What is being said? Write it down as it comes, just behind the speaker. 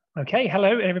Okay,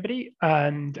 hello everybody,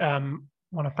 and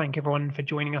want to thank everyone for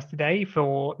joining us today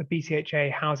for the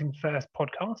BCHA Housing First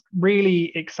podcast.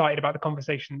 Really excited about the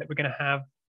conversation that we're going to have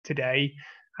today.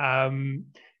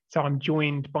 So I'm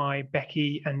joined by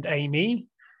Becky and Amy,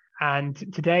 and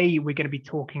today we're going to be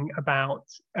talking about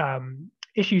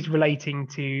issues relating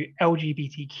to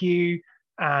LGBTQ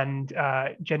and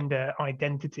gender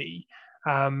identity.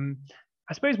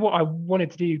 I suppose what I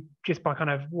wanted to do, just by kind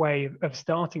of way of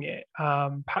starting it,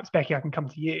 perhaps Becky, I can come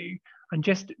to you, and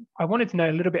just I wanted to know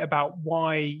a little bit about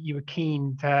why you were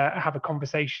keen to have a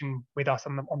conversation with us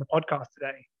on the podcast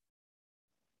today.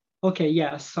 Okay,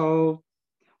 yeah. So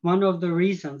one of the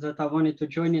reasons that I wanted to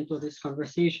join into this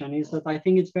conversation is that I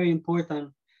think it's very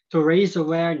important to raise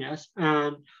awareness,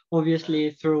 and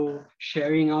obviously through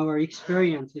sharing our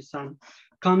experiences and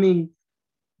coming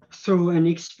through an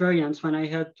experience when I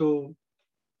had to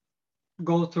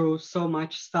go through so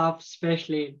much stuff,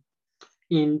 especially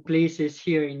in places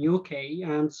here in UK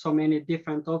and so many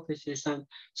different offices. And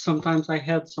sometimes I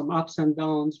had some ups and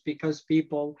downs because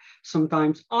people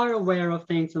sometimes are aware of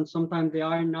things and sometimes they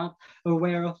are not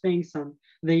aware of things, and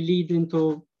they lead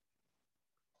into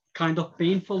kind of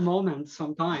painful moments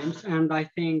sometimes. And I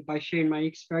think by sharing my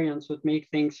experience would make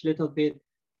things a little bit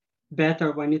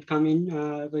better when it comes in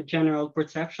the general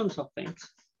perceptions of things.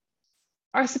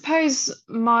 I suppose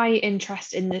my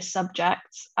interest in this subject,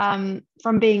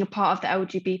 from being a part of the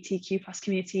LGBTQ plus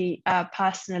community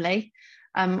personally,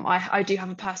 I do have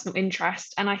a personal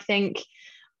interest, and I think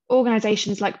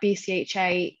organisations like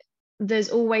BCHA, there's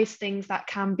always things that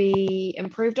can be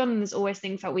improved on, and there's always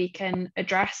things that we can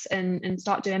address and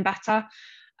start doing better.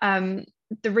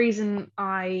 The reason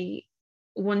I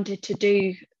wanted to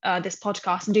do this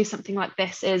podcast and do something like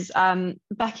this is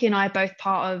Becky and I are both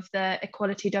part of the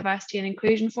Equality, Diversity and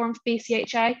Inclusion Forum for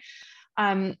BCHA,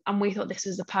 and we thought this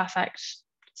was a perfect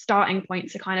starting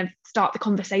point to kind of start the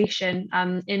conversation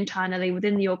internally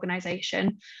within the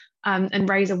organisation, and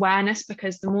raise awareness,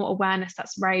 because the more awareness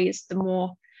that's raised, the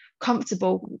more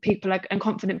comfortable people and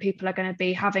confident people are going to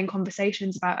be having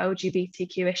conversations about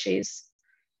LGBTQ issues.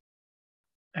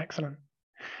 Excellent.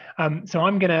 So I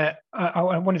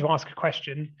wanted to ask a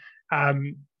question.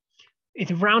 It's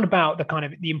around about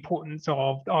the importance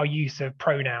of our use of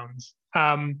pronouns.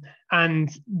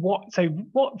 And what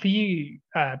for you,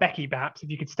 Becky, perhaps if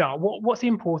you could start, what's the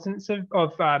importance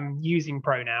of using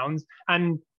pronouns?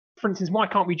 And for instance, why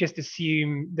can't we just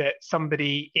assume that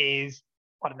somebody is,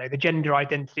 I don't know, the gender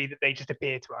identity that they just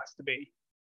appear to us to be?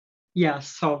 Yeah,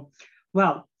 so,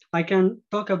 well, I can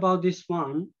talk about this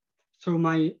one through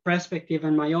my perspective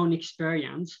and my own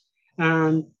experience.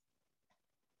 And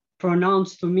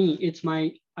pronouns to me, it's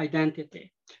my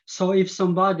identity. So if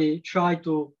somebody try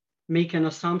to make an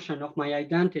assumption of my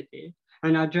identity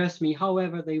and address me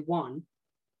however they want,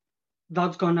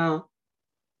 that's gonna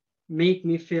make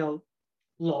me feel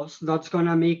lost. That's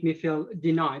gonna make me feel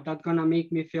denied. That's gonna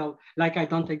make me feel like I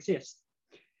don't exist.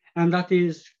 And that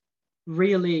is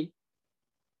really,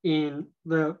 in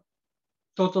the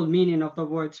total meaning of the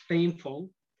words, painful.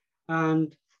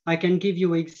 And I can give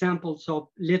you examples of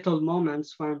little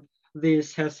moments when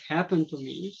this has happened to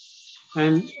me.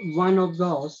 And one of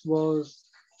those was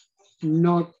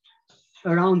not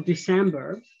around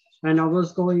December, and I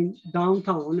was going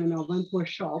downtown and I went to a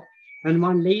shop, and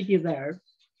one lady there,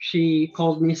 she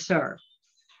called me sir.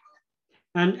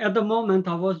 And at the moment,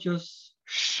 I was just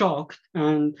shocked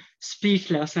and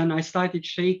speechless, and I started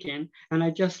shaking, and I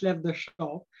just left the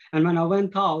shop. And when I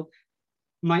went out,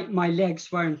 my legs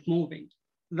weren't moving.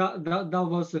 That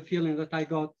was the feeling that I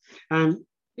got. And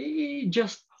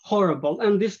just horrible.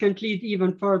 And this can lead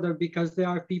even further, because there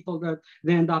are people that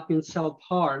they end up in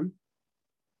self-harm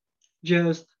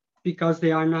just because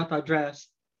they are not addressed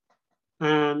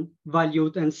and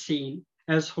valued and seen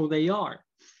as who they are.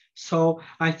 So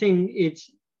I think it's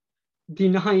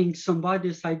denying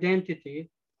somebody's identity.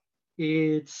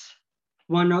 It's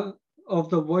one of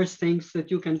the worst things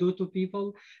that you can do to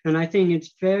people. And I think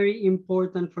it's very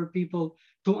important for people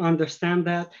to understand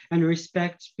that and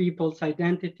respect people's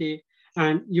identity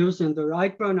and using the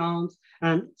right pronouns,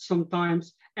 and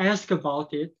sometimes ask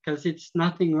about it, because it's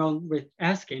nothing wrong with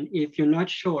asking if you're not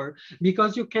sure,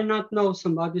 because you cannot know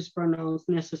somebody's pronouns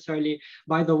necessarily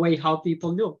by the way how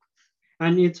people look.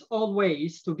 And it's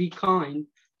always to be kind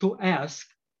to ask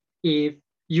if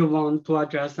you want to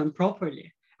address them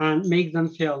properly and make them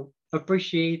feel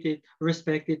appreciated,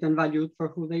 respected, and valued for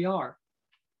who they are.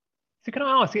 So can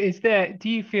I ask, do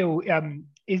you feel,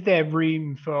 is there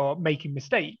room for making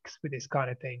mistakes with this kind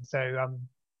of thing? So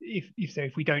if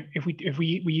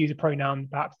we use a pronoun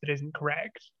perhaps that isn't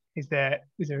correct, Is there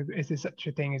such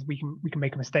a thing as we can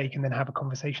make a mistake and then have a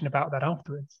conversation about that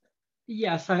afterwards?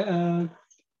 Yes,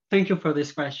 thank you for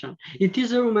this question. It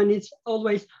is a room, and it's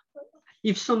always,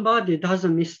 if somebody does a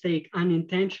mistake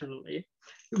unintentionally,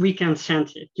 we can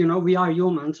sense it. You know, we are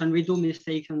humans and we do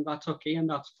mistakes, and that's okay and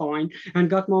that's fine. And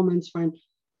got moments when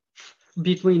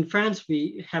between friends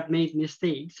we have made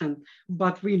mistakes,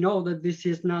 but we know that this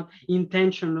is not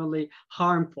intentionally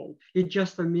harmful. It's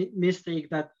just a mistake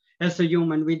that as a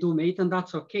human we do make, and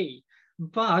that's okay.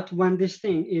 But when this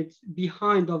thing is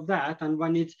behind of that, and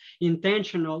when it's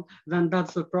intentional, then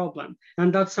that's the problem.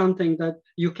 And that's something that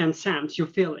you can sense, you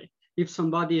feel it. If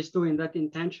somebody is doing that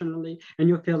intentionally, and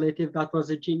you feel it if that was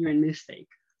a genuine mistake.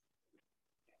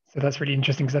 So that's really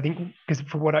interesting, because I think,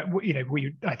 for what I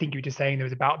think you were just saying, there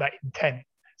was about that intent.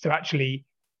 So actually,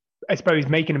 I suppose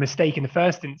making a mistake in the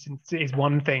first instance is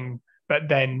one thing, but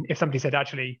then if somebody said,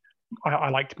 actually, I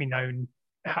like to be known,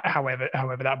 however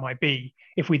that might be,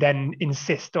 if we then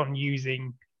insist on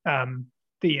using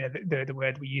the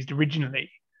word we used originally,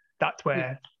 that's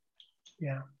where,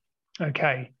 yeah.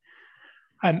 Okay.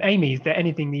 Amy, is there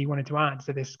anything that you wanted to add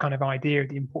to this kind of idea of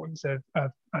the importance of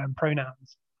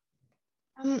pronouns?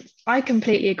 I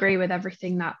completely agree with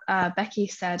everything that Becky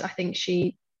said. I think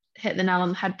she hit the nail on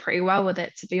the head pretty well with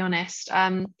it, to be honest.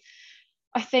 I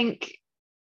think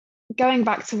going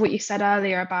back to what you said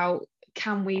earlier about,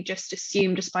 can we just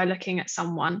assume just by looking at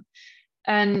someone?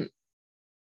 And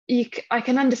I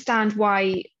can understand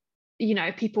why,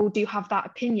 people do have that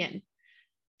opinion.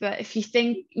 But if you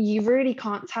think, you really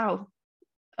can't tell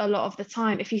a lot of the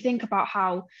time. If you think about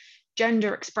how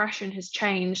gender expression has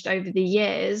changed over the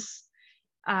years,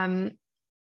 for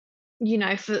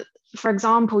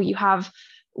example, you have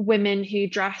women who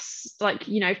dress like,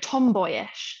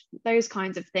 tomboyish, those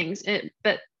kinds of things,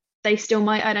 but they still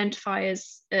might identify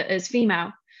as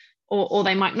female, or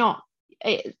they might not.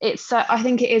 I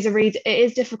think it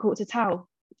is difficult to tell.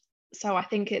 So I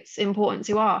think it's important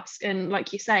to ask, and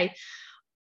like you say,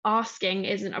 asking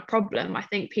isn't a problem. I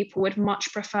think people would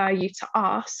much prefer you to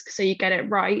ask so you get it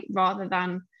right, rather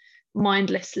than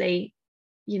mindlessly,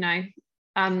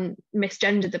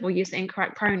 misgender them or use the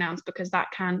incorrect pronouns, because that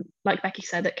can, like Becky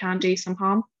said, it can do some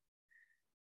harm.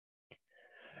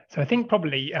 So I think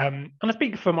probably, and I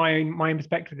speak for my own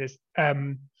perspective, is a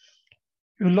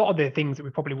lot of the things that we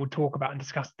probably will talk about and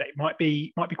discuss today might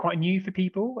be quite new for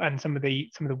people, and some of the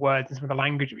words and some of the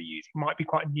language we use might be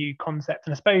quite a new concept.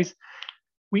 And I suppose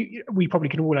we probably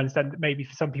can all understand that maybe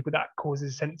for some people that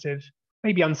causes a sense of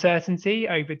maybe uncertainty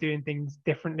over doing things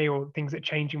differently, or things that are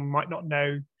changing. We might not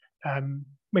know,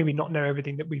 maybe not know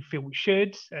everything that we feel we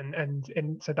should,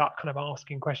 and so that kind of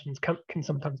asking questions can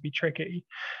sometimes be tricky.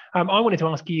 I wanted to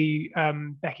ask you,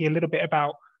 Becky, a little bit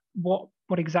about what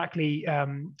exactly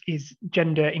is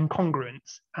gender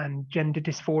incongruence and gender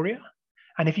dysphoria,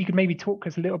 and if you could maybe talk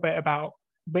us a little bit about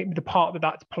maybe the part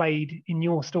that's played in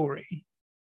your story.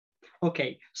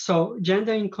 Okay, so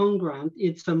gender incongruent,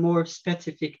 it's a more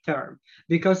specific term,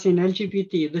 because in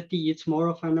LGBT, the T, it's more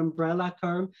of an umbrella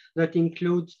term that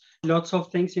includes lots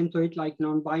of things into it, like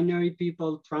non-binary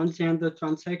people, transgender,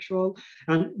 transsexual,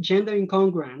 and gender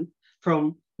incongruent,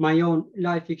 from my own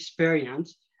life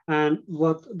experience. And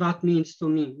what that means to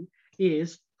me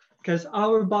is, because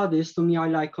our bodies to me are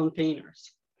like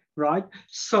containers, right?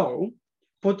 So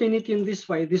putting it in this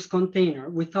way, this container,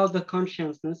 without the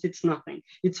consciousness, it's nothing.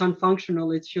 It's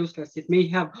unfunctional, it's useless. It may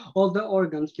have all the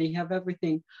organs, may have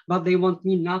everything, but they won't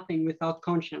mean nothing without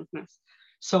consciousness.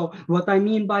 So what I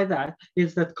mean by that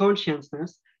is that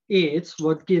consciousness is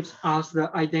what gives us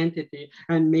the identity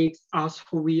and makes us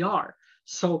who we are.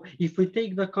 So if we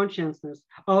take the consciousness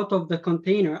out of the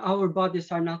container, our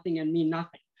bodies are nothing and mean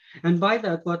nothing. And by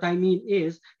that, what I mean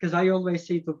is, because I always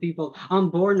say to people, I'm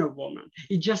born a woman.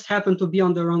 It just happened to be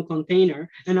on the wrong container,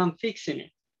 and I'm fixing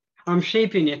it. I'm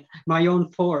shaping it, my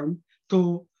own form,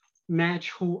 to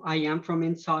match who I am from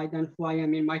inside and who I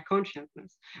am in my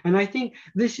consciousness. And I think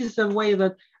this is the way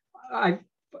that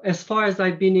as far as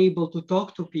I've been able to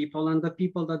talk to people, and the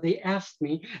people that they asked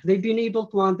me, they've been able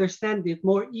to understand it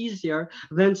more easier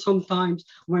than sometimes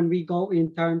when we go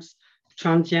in terms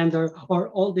transgender or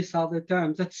all these other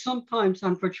terms that sometimes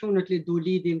unfortunately do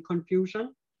lead in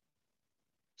confusion.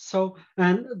 So,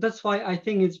 and that's why I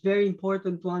think it's very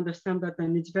important to understand that,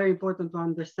 and it's very important to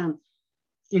understand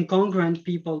incongruent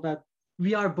people, that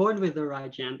we are born with the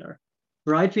right gender,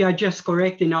 right? We are just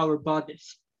correcting our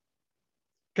bodies.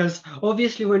 Because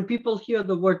obviously when people hear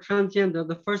the word transgender,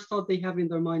 the first thought they have in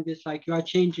their mind is like, you are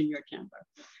changing your gender,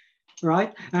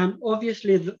 right? And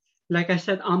obviously, like I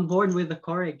said, I'm born with the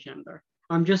correct gender.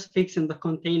 I'm just fixing the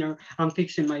container, I'm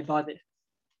fixing my body.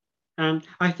 And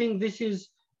I think this is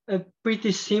a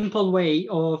pretty simple way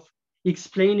of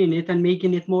explaining it and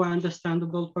making it more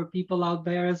understandable for people out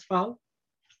there as well.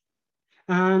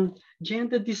 And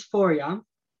gender dysphoria,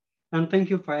 and thank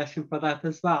you for asking for that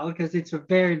as well, because it's a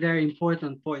very, very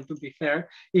important point, to be fair,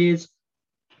 is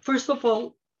first of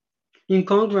all,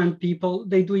 incongruent people,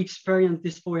 they do experience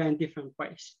dysphoria in different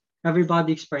ways.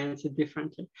 Everybody experiences it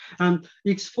differently. And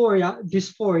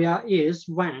dysphoria is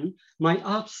when my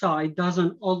outside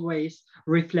doesn't always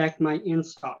reflect my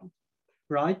inside,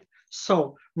 right?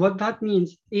 So what that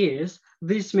means is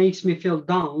this makes me feel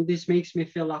down, this makes me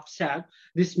feel upset,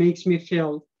 this makes me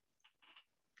feel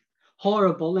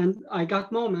horrible. And I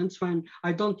got moments when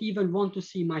I don't even want to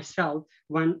see myself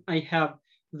when I have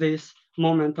this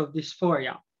moment of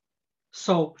dysphoria.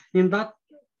 So in that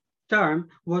term,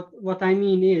 what I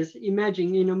mean is,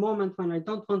 imagine in a moment when I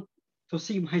don't want to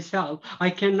see myself, I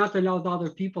cannot allow the other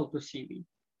people to see me.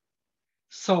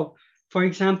 So for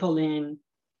example,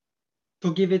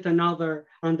 to give it another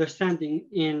understanding,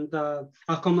 in the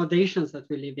accommodations that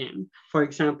we live in, for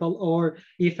example, or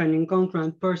if an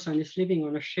incongruent person is living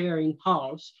on a sharing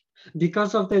house,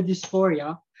 because of the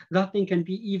dysphoria, that thing can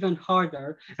be even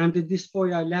harder, and the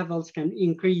dysphoria levels can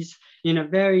increase in a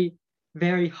very,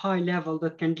 very high level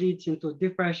that can lead into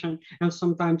depression and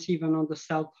sometimes even on the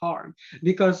self-harm.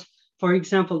 Because for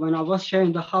example, when I was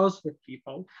sharing the house with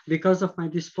people, because of my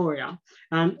dysphoria,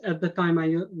 and at the time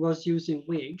I was using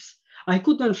wigs, I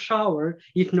couldn't shower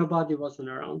if nobody wasn't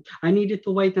around. I needed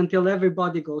to wait until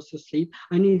everybody goes to sleep.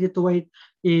 I needed to wait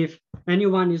if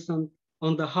anyone is on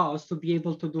the house to be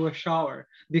able to do a shower,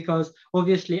 because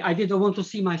obviously I didn't want to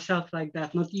see myself like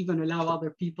that, not even allow other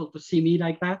people to see me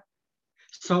like that.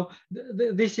 So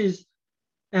this is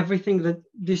everything that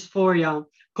dysphoria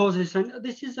causes. And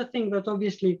this is a thing that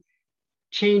obviously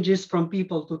changes from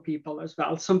people to people as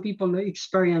well. Some people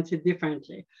experience it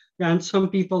differently, and some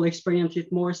people experience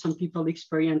it more, some people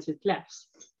experience it less.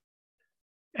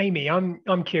 Amy,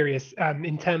 I'm curious,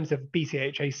 in terms of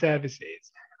BCHA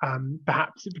services,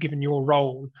 perhaps given your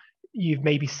role, you've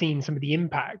maybe seen some of the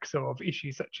impacts of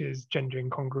issues such as gender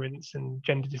incongruence and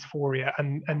gender dysphoria,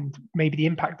 and maybe the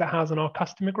impact that has on our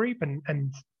customer group,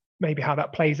 and maybe how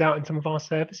that plays out in some of our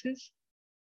services.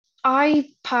 I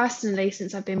personally,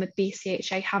 since I've been with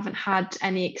BCHA, haven't had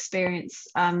any experience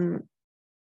I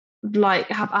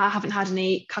haven't had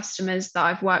any customers that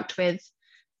I've worked with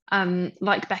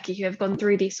like Becky who have gone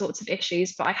through these sorts of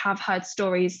issues, but I have heard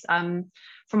stories from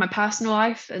my personal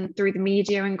life and through the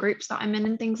media and groups that I'm in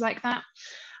and things like that.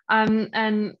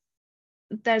 And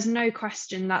there's no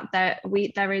question that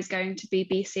there is going to be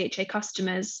BCHA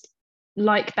customers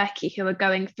like Becky who are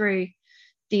going through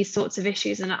these sorts of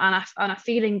issues and are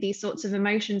feeling these sorts of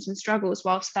emotions and struggles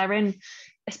whilst they're in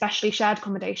especially shared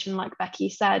accommodation, like Becky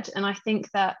said. And I think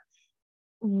that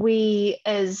we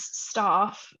as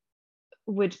staff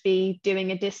would be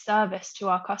doing a disservice to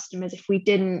our customers if we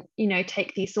didn't,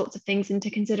 take these sorts of things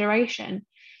into consideration,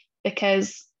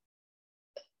 because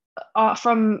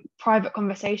from private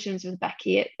conversations with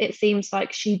Becky, it seems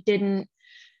like she didn't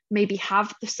maybe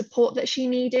have the support that she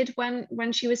needed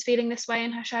when she was feeling this way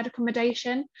in her shared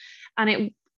accommodation.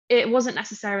 And it wasn't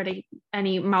necessarily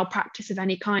any malpractice of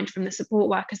any kind from the support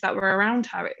workers that were around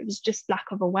her. It was just lack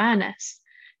of awareness.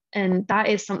 And that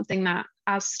is something that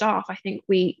as staff, I think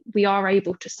we are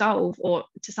able to solve, or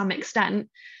to some extent.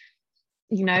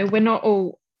 We're not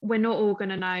all going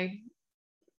to know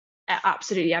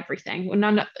absolutely everything. Well,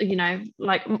 none,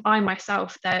 like I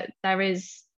myself,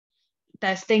 there's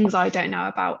things I don't know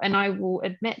about, and I will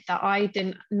admit that I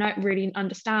didn't really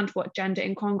understand what gender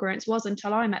incongruence was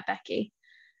until I met Becky.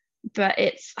 But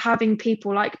it's having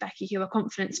people like Becky who are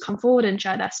confident to come forward and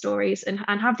share their stories and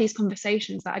have these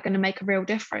conversations that are going to make a real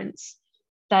difference.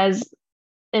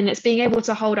 And it's being able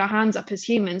to hold our hands up as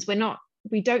humans.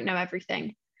 We don't know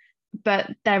everything,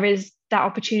 but there is that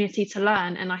opportunity to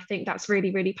learn. And I think that's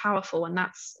really, really powerful. And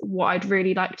that's what I'd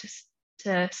really like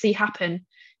to see happen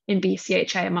in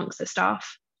BCHA amongst the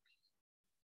staff.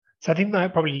 So I think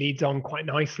that probably leads on quite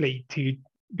nicely to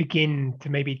begin to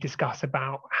maybe discuss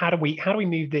about how do we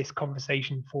move this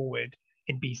conversation forward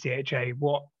in BCHA?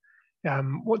 What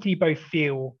do you both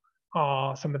feel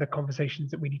are some of the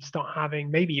conversations that we need to start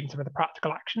having, maybe even some of the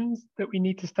practical actions that we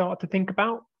need to start to think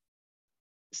about?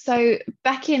 So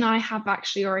Becky and I have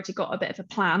actually already got a bit of a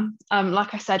plan.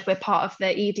 Like I said, we're part of the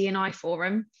ED&I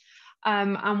forum,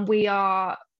 and we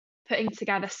are putting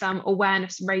together some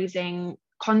awareness raising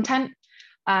content.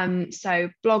 So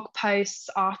blog posts,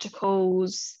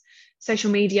 articles,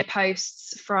 social media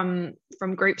posts from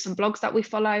groups and blogs that we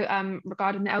follow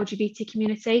regarding the LGBT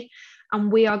community. And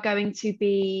we are going to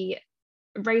be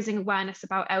raising awareness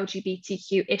about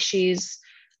LGBTQ issues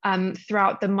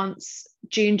throughout the months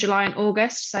June, July, and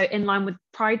August. So in line with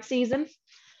Pride season.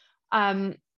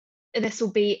 This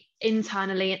will be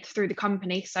internally through the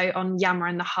company, so on Yammer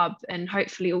and the Hub, and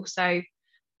hopefully also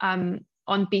on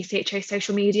BCHA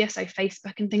social media, so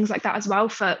Facebook and things like that as well,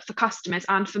 for customers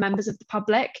and for members of the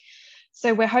public.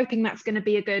 So we're hoping that's going to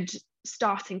be a good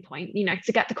starting point,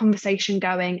 to get the conversation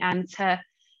going and to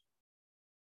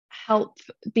help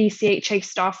BCHA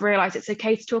staff realise it's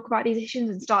okay to talk about these issues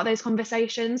and start those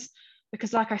conversations.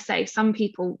 Because like I say, some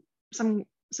people, some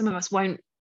of us won't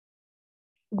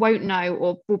know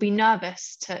or will be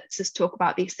nervous to talk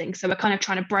about these things. So we're kind of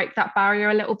trying to break that barrier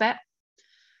a little bit,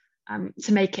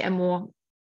 to make it a more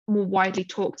widely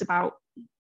talked about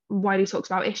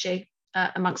issue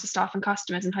amongst the staff and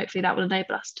customers, and hopefully that will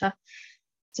enable us to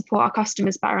support our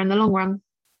customers better in the long run.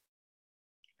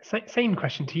 Same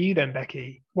question to you then,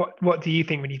 Becky. What do you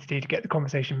think we need to do to get the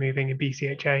conversation moving in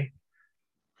BCHA?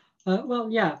 Well,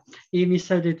 yeah, Amy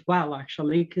said it well,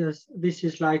 actually, because this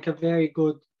is like a very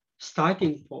good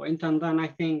starting point. And then I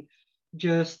think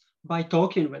just by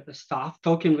talking with the staff,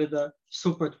 talking with the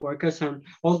support workers and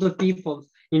all the people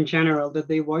in general that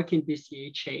they work in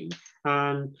BCHA,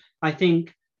 and I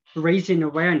think raising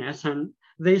awareness, and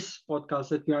this podcast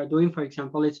that we are doing, for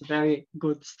example, it's a very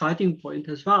good starting point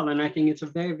as well. And I think it's a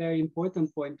very, very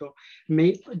important point to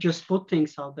just put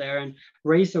things out there and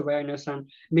raise awareness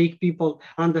and make people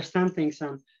understand things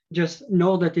and just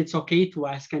know that it's okay to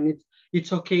ask, and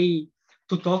it's okay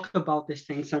to talk about these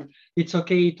things, and it's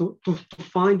okay to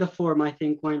find a form. I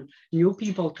think when new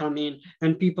people come in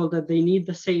and people that they need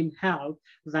the same help,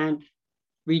 then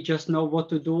we just know what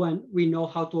to do, and we know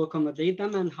how to accommodate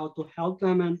them and how to help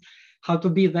them and how to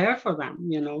be there for them.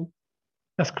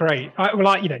 That's great.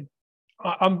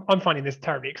 I'm finding this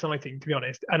terribly exciting, to be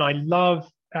honest, and I love,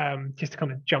 just to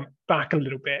kind of jump back a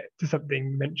little bit to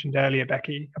something you mentioned earlier,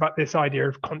 Becky, about this idea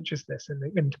of consciousness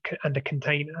and a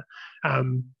container.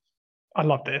 I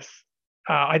love this.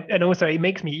 And also it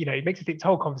makes me think this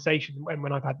whole conversation,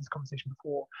 when I've had this conversation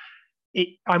before,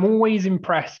 I'm always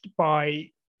impressed by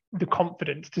the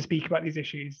confidence to speak about these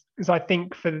issues, because I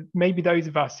think for maybe those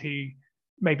of us who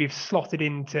maybe have slotted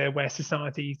into where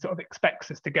society sort of expects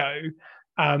us to go,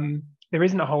 there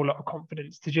isn't a whole lot of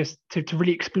confidence to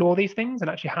really explore these things and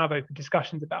actually have open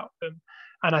discussions about them.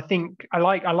 And I think I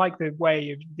like the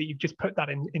way that you've just put that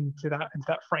into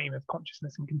that frame of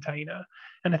consciousness and container.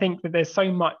 And I think that there's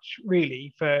so much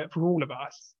really for all of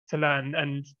us to learn.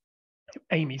 And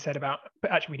Amy said about,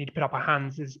 but actually we need to put our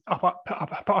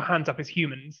hands up as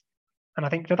humans. And I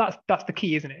think that's the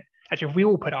key, isn't it? Actually, if we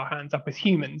all put our hands up as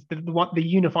humans, the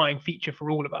unifying feature for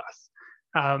all of us,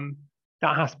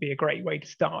 that has to be a great way to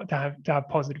start to have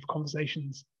positive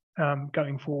conversations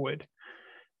going forward.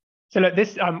 So look,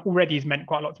 this already has meant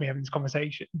quite a lot to me having this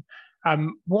conversation.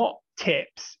 What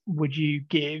tips would you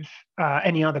give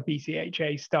any other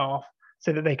BCHA staff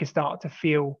so that they could start to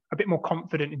feel a bit more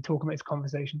confident in talking about these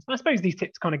conversations? And I suppose these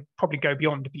tips kind of probably go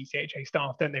beyond the BCHA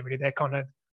staff, don't they? Really, they're kind of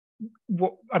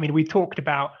we talked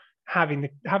about having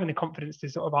the confidence to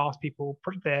sort of ask people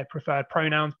their preferred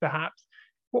pronouns, perhaps.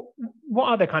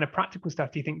 What other kind of practical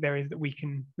stuff do you think there is that we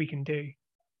can do?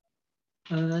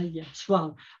 Yes,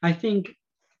 well, I think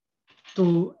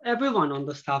to everyone on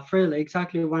the staff, really,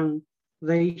 exactly when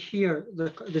they hear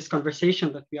this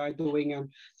conversation that we are doing and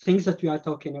things that we are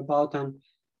talking about, and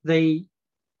they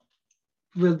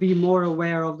will be more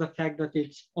aware of the fact that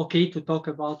it's okay to talk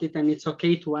about it and it's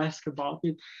okay to ask about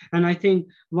it. And I think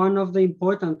one of the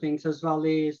important things as well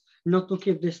is not to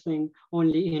keep this thing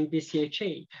only in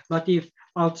BCHA, but if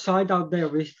outside out there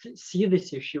we see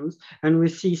these issues and we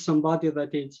see somebody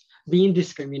that is being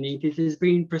discriminated, is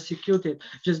being persecuted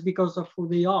just because of who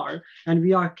they are, and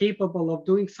we are capable of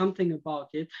doing something about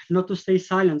it, not to stay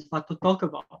silent, but to talk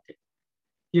about it,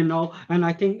 and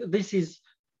I think this is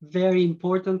very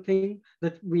important thing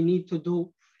that we need to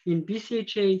do in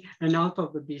BCHA and out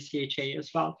of the BCHA as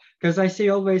well. Because I say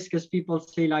always, because people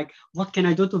say like, what can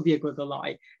I do to be a good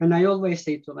ally? And I always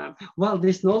say to them, well,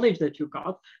 this knowledge that you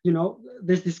got,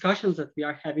 these discussions that we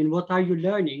are having, what are you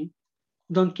learning?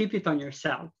 Don't keep it on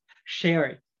yourself, share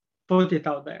it, put it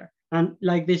out there. And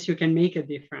like this, you can make a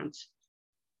difference.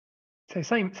 So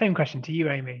same question to you,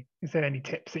 Amy. Is there any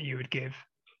tips that you would give?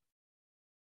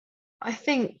 I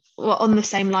think, well, on the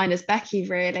same line as Becky,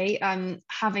 really,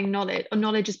 having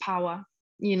knowledge is power,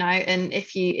 and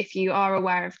if you are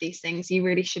aware of these things, you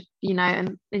really should,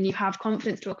 and you have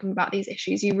confidence talking about these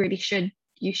issues,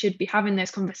 you should be having those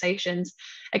conversations,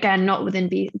 again, not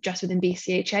just within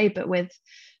BCHA, but with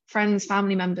friends,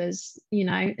 family members,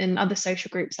 and other social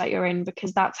groups that you're in,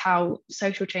 because that's how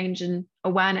social change and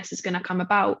awareness is going to come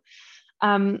about.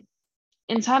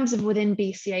 in terms of within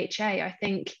BCHA, I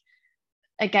think,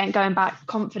 again, going back,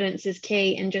 confidence is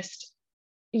key, and just,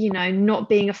 not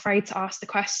being afraid to ask the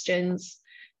questions.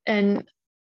 And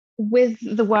with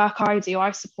the work I do,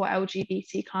 I support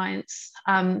LGBT clients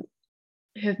who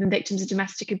have been victims of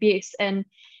domestic abuse. And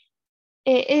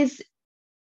it is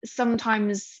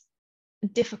sometimes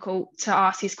difficult to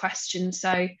ask these questions.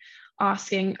 So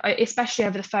asking, especially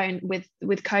over the phone with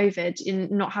COVID,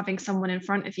 in not having someone in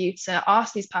front of you to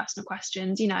ask these personal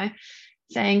questions,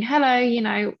 saying,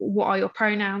 hello, what are your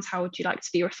pronouns? How would you like to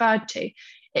be referred to?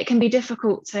 It can be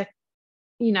difficult to,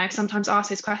 sometimes ask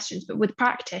those questions, but with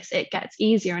practice, it gets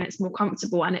easier and it's more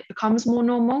comfortable and it becomes more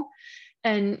normal.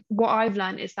 And what I've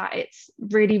learned is that it's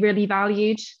really, really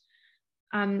valued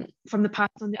from the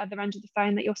person on the other end of the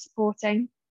phone that you're supporting.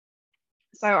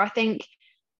 So I think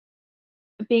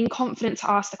being confident to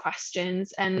ask the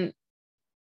questions and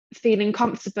feeling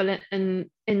comfortable in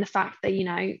the fact that,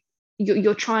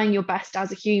 you're trying your best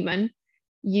as a human.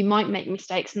 You might make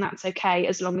mistakes and that's okay,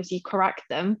 as long as you correct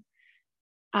them.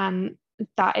 And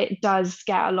that it does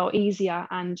get a lot easier,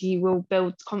 and you will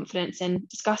build confidence in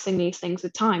discussing these things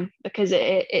with time, because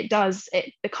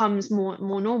it becomes more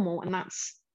normal, and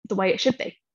that's the way it should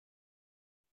be.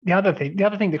 The other thing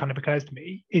that kind of occurs to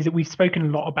me is that we've spoken a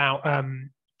lot about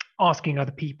asking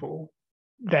other people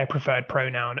their preferred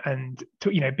pronoun, and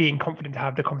being confident to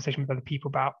have the conversation with other people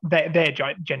about their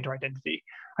gender identity.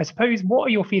 I suppose, what are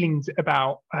your feelings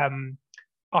about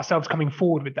ourselves coming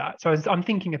forward with that? So I'm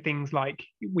thinking of things like,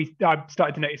 I've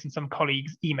started to notice in some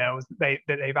colleagues' emails that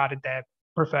they've added their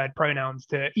preferred pronouns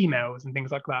to emails and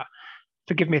things like that.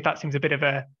 Forgive me if that seems a bit of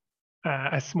a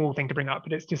small thing to bring up,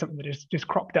 but it's just something that has just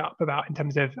cropped up about, in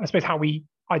terms of, I suppose, how we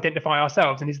identify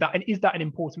ourselves, and is that an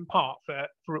important part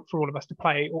for all of us to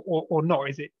play, or not?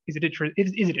 Is it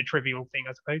a trivial thing,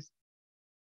 I suppose?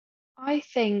 I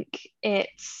think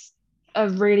it's a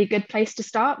really good place to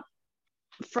start.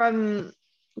 From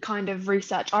kind of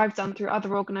research I've done through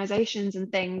other organizations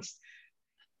and things,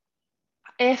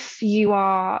 if you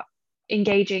are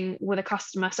engaging with a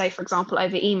customer, say for example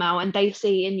over email, and they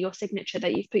see in your signature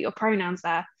that you've put your pronouns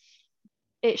there,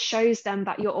 it shows them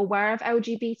that you're aware of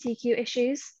LGBTQ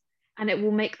issues, and it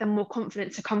will make them more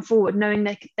confident to come forward, knowing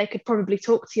they could probably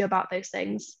talk to you about those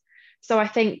things. So I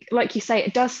think, like you say,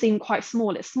 it does seem quite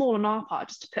small. It's small on our part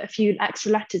just to put a few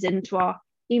extra letters into our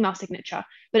email signature,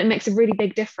 but it makes a really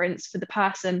big difference for the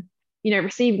person,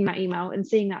 receiving that email and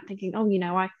seeing that, thinking, oh,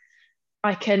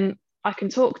 I can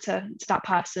talk to that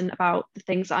person about the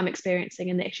things that I'm experiencing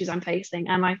and the issues I'm facing,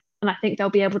 and I think they'll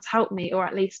be able to help me, or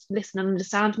at least listen and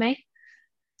understand me.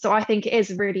 So I think it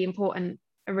is a really important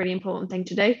thing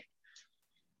to do.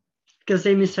 Because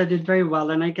Amy said it very well,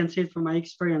 and I can see it from my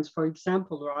experience. For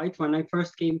example, right, when I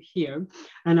first came here,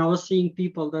 and I was seeing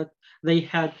people that they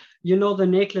had, the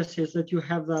necklaces that you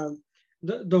have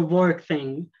the work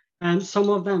thing, and some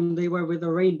of them, they were with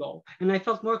a rainbow, and I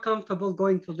felt more comfortable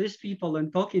going to these people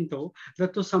and talking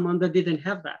than to someone that didn't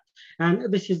have that.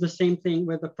 And this is the same thing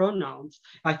with the pronouns.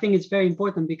 I think it's very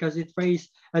important because it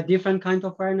raised a different kind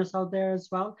of awareness out there as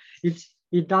well.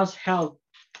 It does help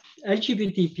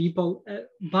LGBT people,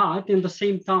 but in the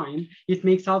same time, it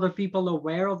makes other people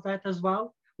aware of that as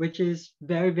well, which is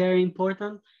very, very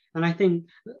important. And I think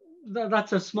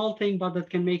that's a small thing, but that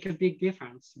can make a big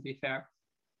difference, to be fair.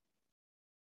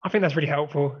 I think that's really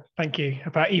helpful. Thank you.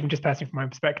 About even just personally from my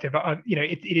perspective,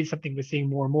 it is something we're seeing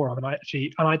more and more of, and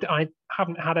I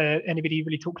haven't had anybody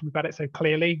really talk to me about it so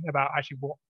clearly, about actually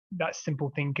what that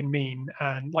simple thing can mean.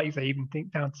 And like you say, even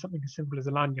think down to something as simple as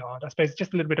a lanyard. I suppose it's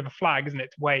just a little bit of a flag, isn't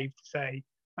it, to wave to say,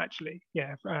 actually,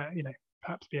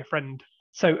 perhaps be a friend.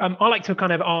 So I like to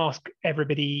kind of ask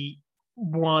everybody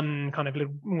one kind of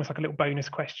almost like a little bonus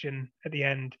question at the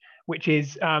end, which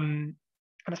is, and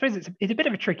I suppose it's a bit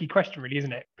of a tricky question, really,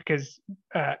 isn't it? Because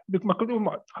let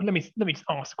me just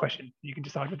ask the question. You can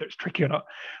decide whether it's tricky or not.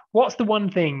 What's the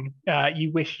one thing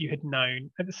you wish you had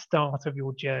known at the start of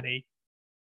your journey?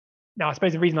 Now, I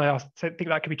suppose the reason I think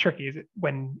that could be tricky is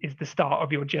when is the start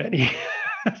of your journey.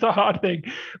 It's a hard thing,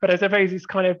 but I suppose it's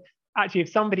kind of, actually, if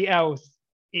somebody else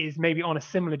is maybe on a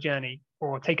similar journey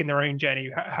or taking their own journey,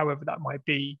 however that might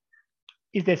be,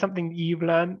 is there something that you've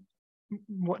learned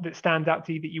that stands out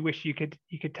to you that you wish you could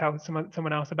tell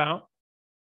someone else about?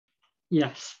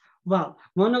 Yes. Well,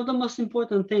 one of the most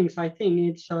important things, I think,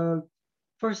 it's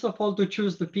first of all to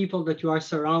choose the people that you are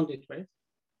surrounded with,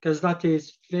 because that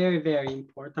is very, very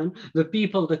important. The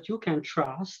people that you can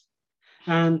trust.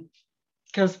 And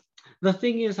because the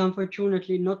thing is,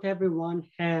 unfortunately, not everyone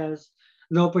has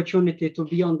the opportunity to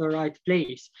be on the right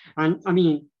place. And I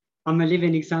mean, I'm a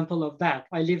living example of that.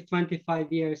 I lived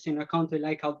 25 years in a country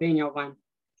like Albania when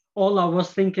all I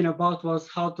was thinking about was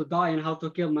how to die and how to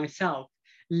kill myself,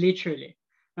 literally.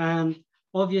 And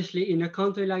obviously, in a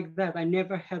country like that, I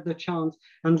never had the chance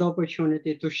and the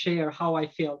opportunity to share how I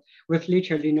felt with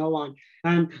literally no one.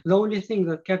 And the only thing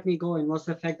that kept me going was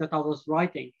the fact that I was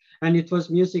writing, and it was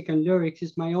music and lyrics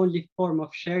is my only form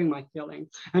of sharing my feelings.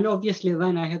 And obviously,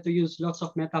 then I had to use lots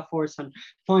of metaphors and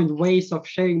find ways of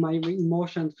sharing my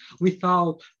emotions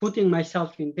without putting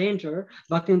myself in danger,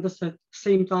 but in the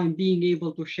same time being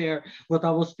able to share what I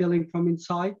was feeling from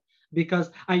inside, because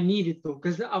I needed to,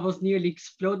 because I was nearly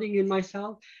exploding in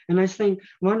myself. And I think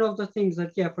one of the things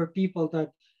that, yeah, for people that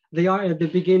they are at the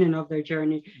beginning of their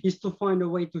journey is to find a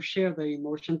way to share their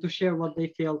emotion, to share what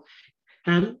they feel.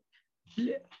 And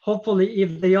hopefully,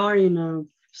 if they are in a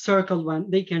circle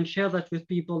when they can share that with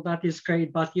people, that is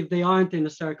great. But if they aren't in a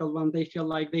circle when they feel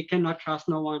like they cannot trust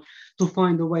no one, to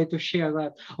find a way to share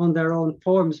that on their own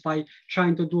forms by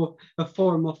trying to do a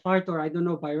form of art, or I don't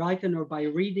know, by writing or by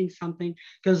reading something,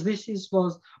 because this is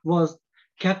was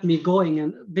kept me going,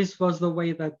 and this was the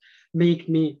way that made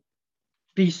me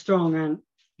be strong and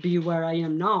be where I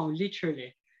am now,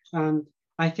 literally. And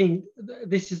I think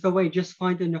this is the way, just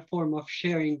finding a form of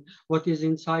sharing what is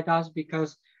inside us,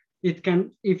 because it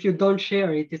can, if you don't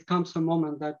share it, it comes a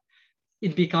moment that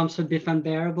it becomes a bit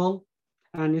unbearable,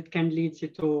 and it can lead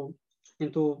you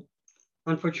into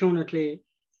unfortunately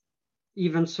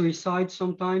even suicide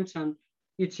sometimes. And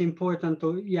it's important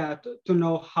to, yeah, to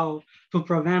know how to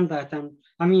prevent that. And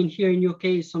I mean, here in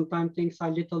UK, sometimes things are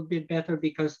a little bit better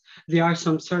because there are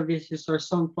some services or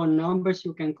some phone numbers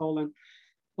you can call and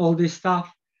all this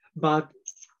stuff. But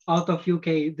out of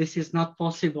UK, this is not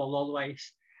possible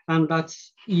always. And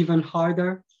that's even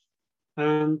harder.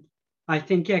 And I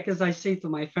think, yeah, because I say to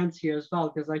my friends here as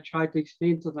well, because I try to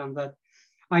explain to them that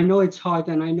I know it's hard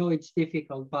and I know it's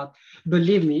difficult, but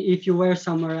believe me, if you were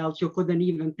somewhere else, you couldn't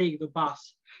even take the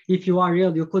bus. If you are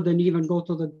ill, you couldn't even go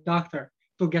to the doctor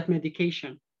to get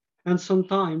medication. And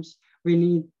sometimes we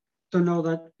need to know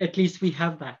that at least we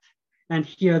have that. And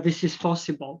here, this is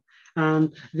possible.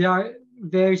 And there are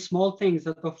very small things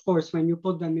that, of course, when you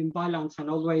put them in balance, and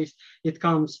always it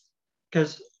comes,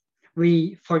 because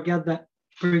we forget the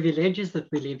privileges that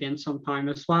we live in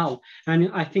sometimes as well. And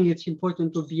I think it's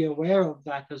important to be aware of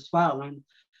that as well. And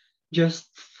just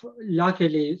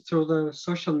luckily through the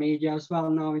social media as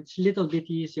well, now it's a little bit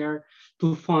easier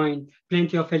to find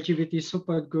plenty of LGBT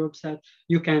support groups that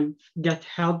you can get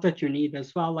help that you need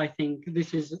as well. I think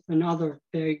this is another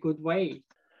very good way.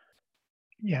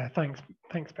 Yeah, thanks,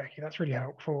 Becky. That's really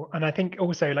helpful. And I think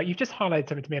also, like, you've just highlighted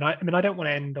something to me, and I mean, I don't want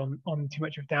to end on too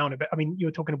much of a downer, but I mean, you're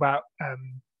talking about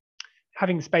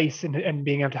having space and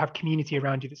being able to have community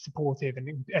around you that's supportive,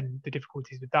 and the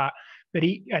difficulties with that, but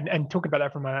and talking about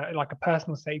that from a like a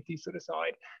personal safety sort of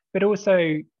side, but also,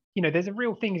 you know, there's a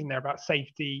real thing in there about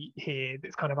safety here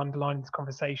that's kind of underlying this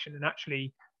conversation, and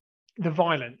actually the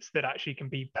violence that actually can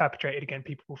be perpetrated against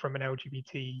people from an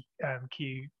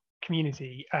LGBTQ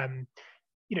community,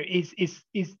 you know,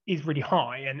 is really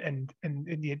high, and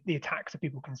the attacks that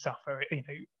people can suffer, you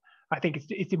know, I think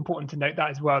it's important to note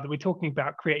that as well, that we're talking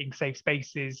about creating safe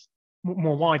spaces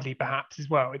more widely, perhaps, as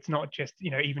well. It's not just,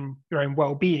 you know, even your own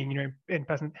well-being, you know, in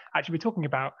person. Actually, we're talking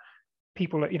about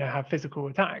people that, you know, have physical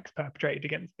attacks perpetrated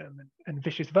against them, and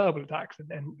vicious verbal attacks,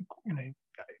 and you know,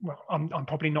 well, I'm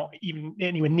probably not even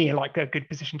anywhere near like a good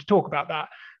position to talk about that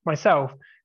myself.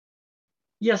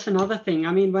 Yes, another thing.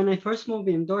 I mean, when I first moved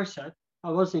in Dorset, I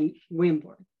was in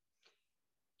Wimborne.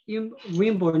 In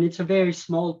Wimborne, it's a very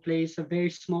small place, a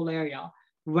very small area.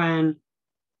 When,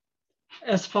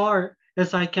 as far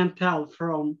as I can tell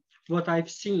from what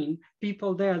I've seen,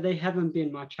 people there, they haven't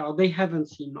been much out, they haven't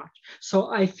seen much.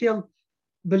 So I feel,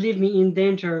 believe me, in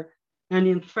danger and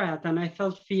in threat. And I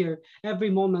felt fear every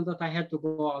moment that I had to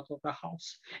go out of the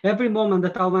house. Every moment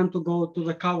that I went to go to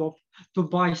the co-op to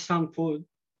buy some food,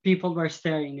 people were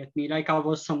staring at me like I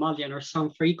was Somalian or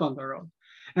some freak on the road.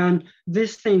 And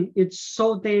this thing, it's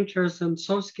so dangerous and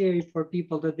so scary for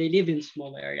people that they live in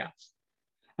small areas.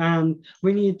 And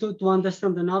we need to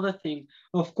understand another thing.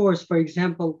 Of course, for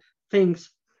example, things,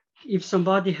 if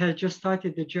somebody has just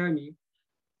started the journey,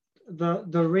 the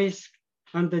risk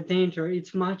and the danger,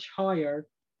 it's much higher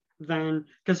than,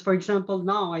 because for example,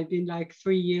 now I've been like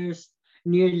 3 years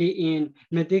nearly in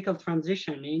medical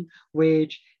transitioning,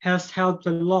 which has helped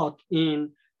a lot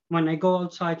in when I go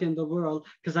outside in the world,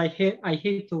 because I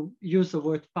hate to use the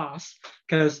word pass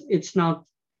because it's not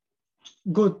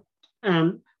good,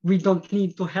 and we don't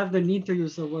need to have the need to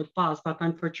use the word pass, but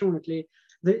unfortunately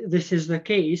this is the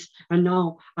case. And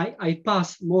now I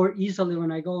pass more easily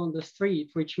when I go on the street,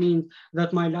 which means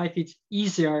that my life is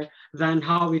easier than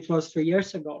how it was 3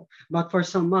 years ago. But for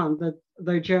someone that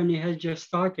their journey has just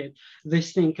started,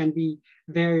 this thing can be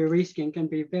very risky and can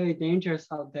be very dangerous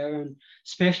out there, and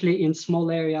especially in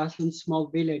small areas and small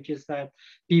villages that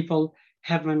people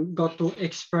haven't got to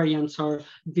experience or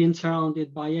been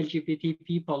surrounded by LGBT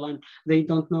people and they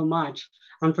don't know much.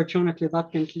 Unfortunately,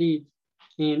 that can lead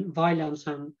in violence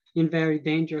and in very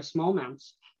dangerous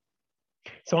moments.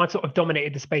 So I've sort of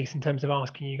dominated the space in terms of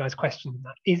asking you guys questions.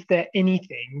 Is there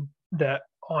anything that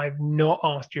I've not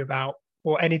asked you about,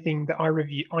 or anything that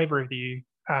either of you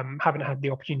haven't had the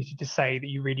opportunity to say that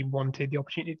you really wanted the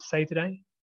opportunity to say today?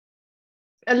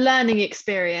 A learning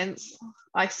experience,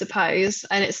 I suppose,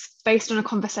 and it's based on a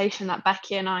conversation that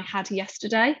Becky and I had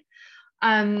yesterday.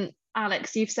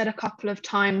 Alex, you've said a couple of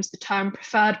times the term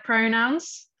preferred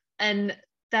pronouns, and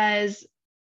there's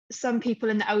some people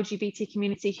in the LGBT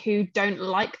community who don't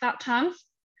like that term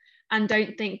and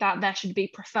don't think that there should be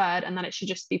preferred and that it should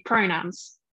just be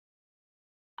pronouns.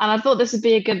 And I thought it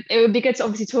would be good to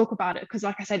obviously talk about it, because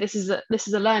like I say, this is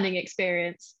a learning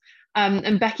experience.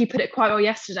 And Becky put it quite well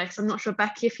yesterday, so I'm not sure,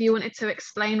 Becky, if you wanted to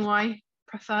explain why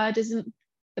preferred isn't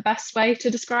the best way to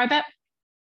describe it.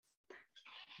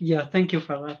 Yeah, thank you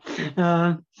for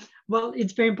that. Well,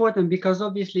 it's very important because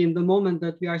obviously in the moment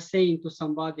that we are saying to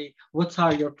somebody, what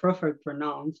are your preferred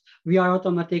pronouns, we are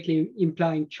automatically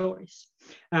implying choice.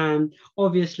 And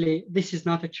obviously this is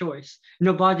not a choice.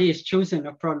 Nobody is choosing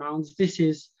a pronouns. This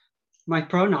is my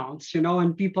pronouns,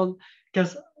 and people,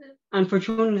 because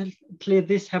unfortunately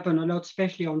this happens a lot,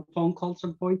 especially on phone calls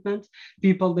appointments.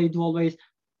 People, they do always,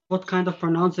 what kind of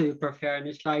pronouns do you prefer? And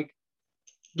it's like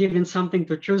giving something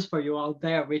to choose for you out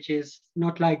there, which is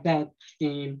not like that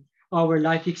in our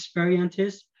life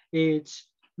experiences.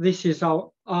 This is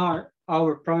our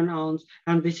pronouns,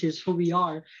 and this is who we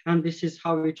are, and this is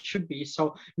how it should be.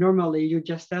 So normally you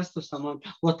just ask to someone,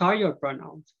 what are your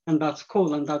pronouns? And that's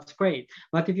cool and that's great.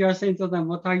 But if you are saying to them,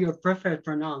 what are your preferred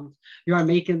pronouns? You are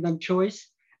making them choice,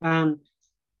 and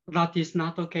that is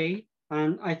not okay.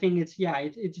 And I think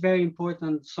it's very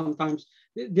important. Sometimes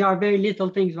there are very little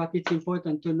things, but it's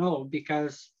important to know,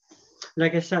 because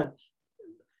like I said,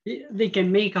 they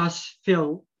can make us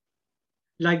feel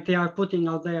like they are putting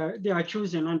out there, they are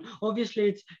choosing. And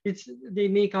obviously they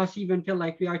make us even feel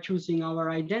like we are choosing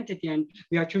our identity and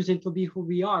we are choosing to be who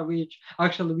we are, which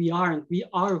actually we aren't. We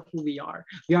are who we are.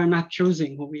 We are not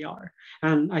choosing who we are.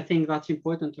 And I think that's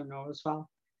important to know as well.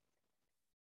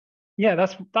 Yeah,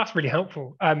 that's really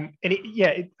helpful.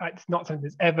 It's not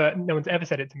something no one's ever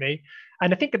said it to me.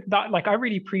 And I think that like, I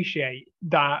really appreciate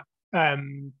that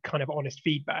kind of honest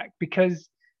feedback, because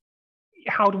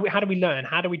how do we learn?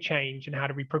 How do we change? And how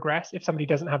do we progress if somebody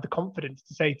doesn't have the confidence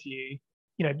to say to you,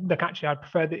 look, actually, I'd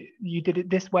prefer that you did it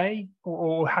this way,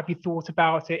 or have you thought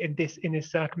about it in this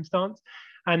circumstance?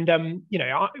 And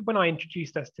when I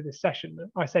introduced us to this session,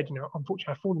 I said,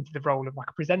 unfortunately, I fall into the role of like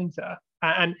a presenter,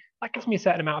 and that gives me a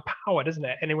certain amount of power, doesn't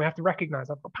it? And then we have to recognize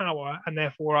I've got power, and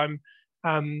therefore I'm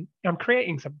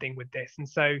creating something with this. And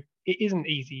so it isn't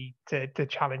easy to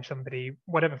challenge somebody,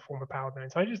 whatever form of power they're in.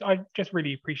 So I just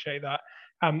really appreciate that.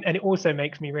 And it also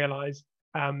makes me realize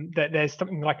that there's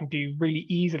something that I can do really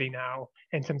easily now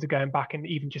in terms of going back and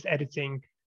even just editing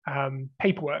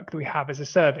paperwork that we have as a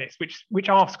service, which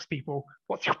asks people,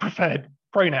 what's your preferred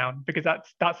pronoun? Because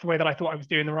that's the way that I thought I was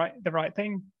doing the right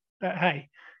thing. But hey,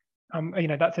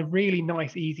 that's a really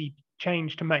nice, easy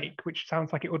change to make, which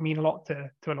sounds like it would mean a lot to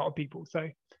a lot of people. So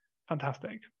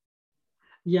fantastic.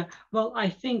 Yeah, well, I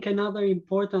think another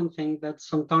important thing that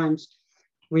sometimes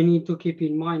we need to keep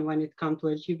in mind when it comes to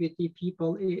LGBT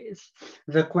people is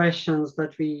the questions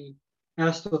that we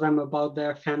ask to them about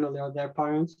their family or their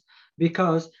parents,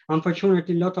 because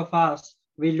unfortunately, a lot of us,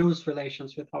 we lose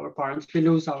relations with our parents, we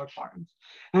lose our parents.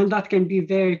 And that can be a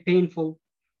very painful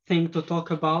thing to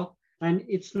talk about. And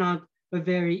it's not a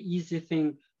very easy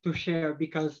thing to share,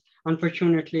 because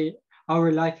unfortunately,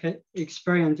 our life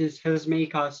experiences has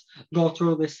made us go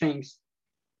through these things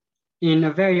in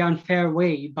a very unfair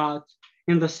way, but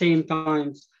in the same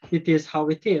times, it is how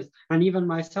it is. And even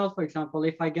myself, for example,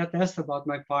 if I get asked about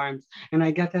my parents and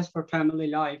I get asked for family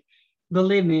life,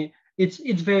 believe me, it's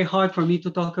very hard for me to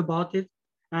talk about it.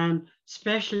 And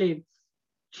especially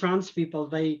trans people,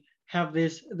 they have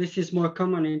this is more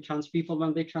common in trans people.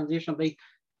 When they transition, they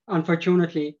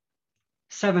unfortunately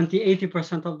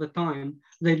 70-80% of the time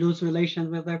they lose relations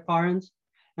with their parents,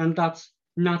 and that's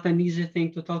not an easy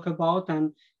thing to talk about.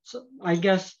 And so I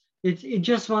guess it's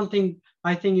just one thing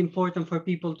I think important for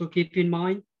people to keep in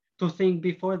mind, to think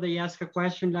before they ask a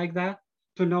question like that,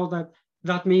 to know that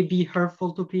that may be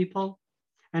hurtful to people,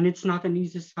 and it's not an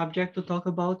easy subject to talk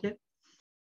about it.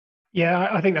 Yeah,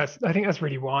 I think that's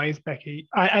really wise, Becky.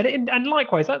 And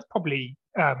likewise, that's probably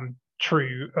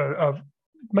true of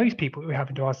most people that we have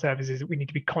into our services. That we need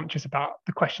to be conscious about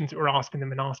the questions that we're asking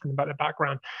them and asking them about their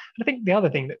background. And I think the other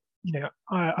thing that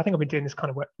I think I've been doing this kind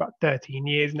of work for about 13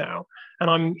 years now, and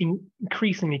I'm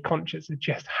increasingly conscious of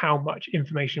just how much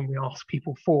information we ask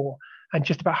people for, and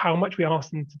just about how much we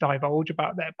ask them to divulge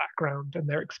about their background and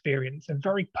their experience and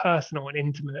very personal and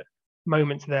intimate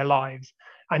moments of their lives.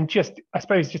 And just, I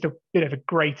suppose, just a bit of a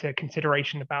greater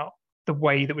consideration about the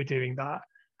way that we're doing that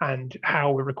and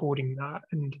how we're recording that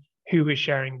and who we're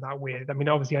sharing that with. I mean,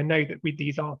 obviously, I know that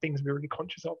these are things we're really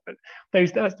conscious of, but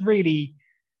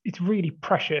it's really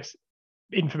precious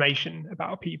information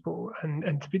about people,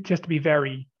 and just to be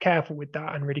very careful with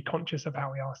that and really conscious of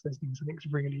how we ask those things, I think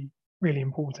is really, really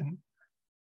important.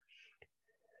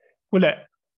 Well, look,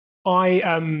 I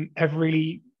have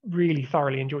really, really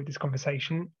thoroughly enjoyed this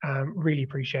conversation. Really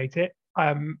appreciate it.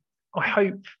 I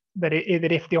hope that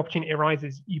if the opportunity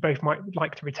arises, you both might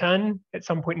like to return at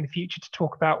some point in the future to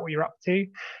talk about what you're up to.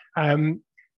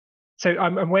 So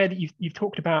I'm aware that you've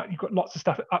talked about, you've got lots of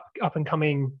stuff up and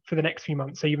coming for the next few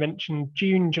months. So you mentioned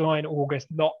June, July, and August,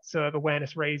 lots of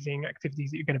awareness raising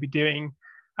activities that you're going to be doing.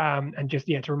 And just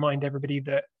to remind everybody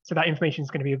that information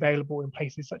is going to be available in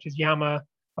places such as Yammer,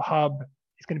 the Hub.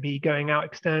 It's going to be going out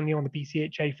externally on the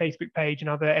BCHA Facebook page and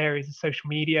other areas of social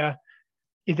media.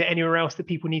 Is there anywhere else that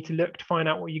people need to look to find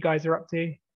out what you guys are up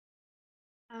to?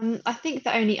 I think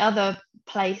the only other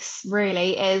place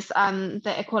really is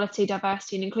the Equality,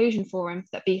 Diversity and Inclusion Forum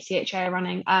that BCHA are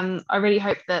running. I really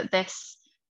hope that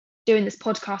doing this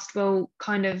podcast will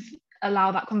kind of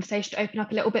allow that conversation to open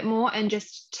up a little bit more, and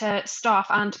just to staff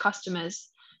and customers.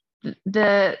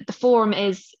 The forum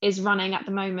is running at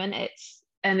the moment.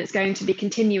 It's going to be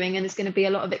continuing, and there's going to be a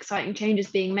lot of exciting changes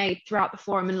being made throughout the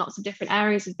forum in lots of different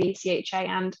areas of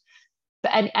BCHA,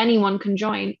 but anyone can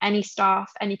join, any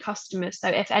staff, any customers. So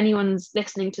if anyone's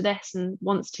listening to this and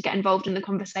wants to get involved in the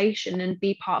conversation and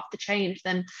be part of the change,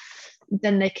 then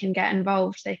they can get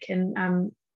involved. They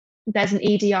can, there's an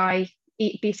EDI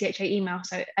BCHA email,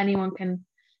 so anyone can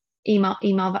email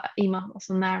us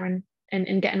on there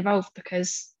and get involved,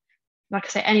 because like I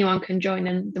say, anyone can join,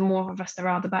 and the more of us there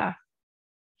are, the better.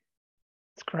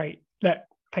 That's great. Look,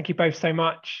 thank you both so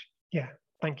much. Yeah,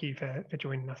 thank you for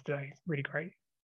joining us today. It's really great.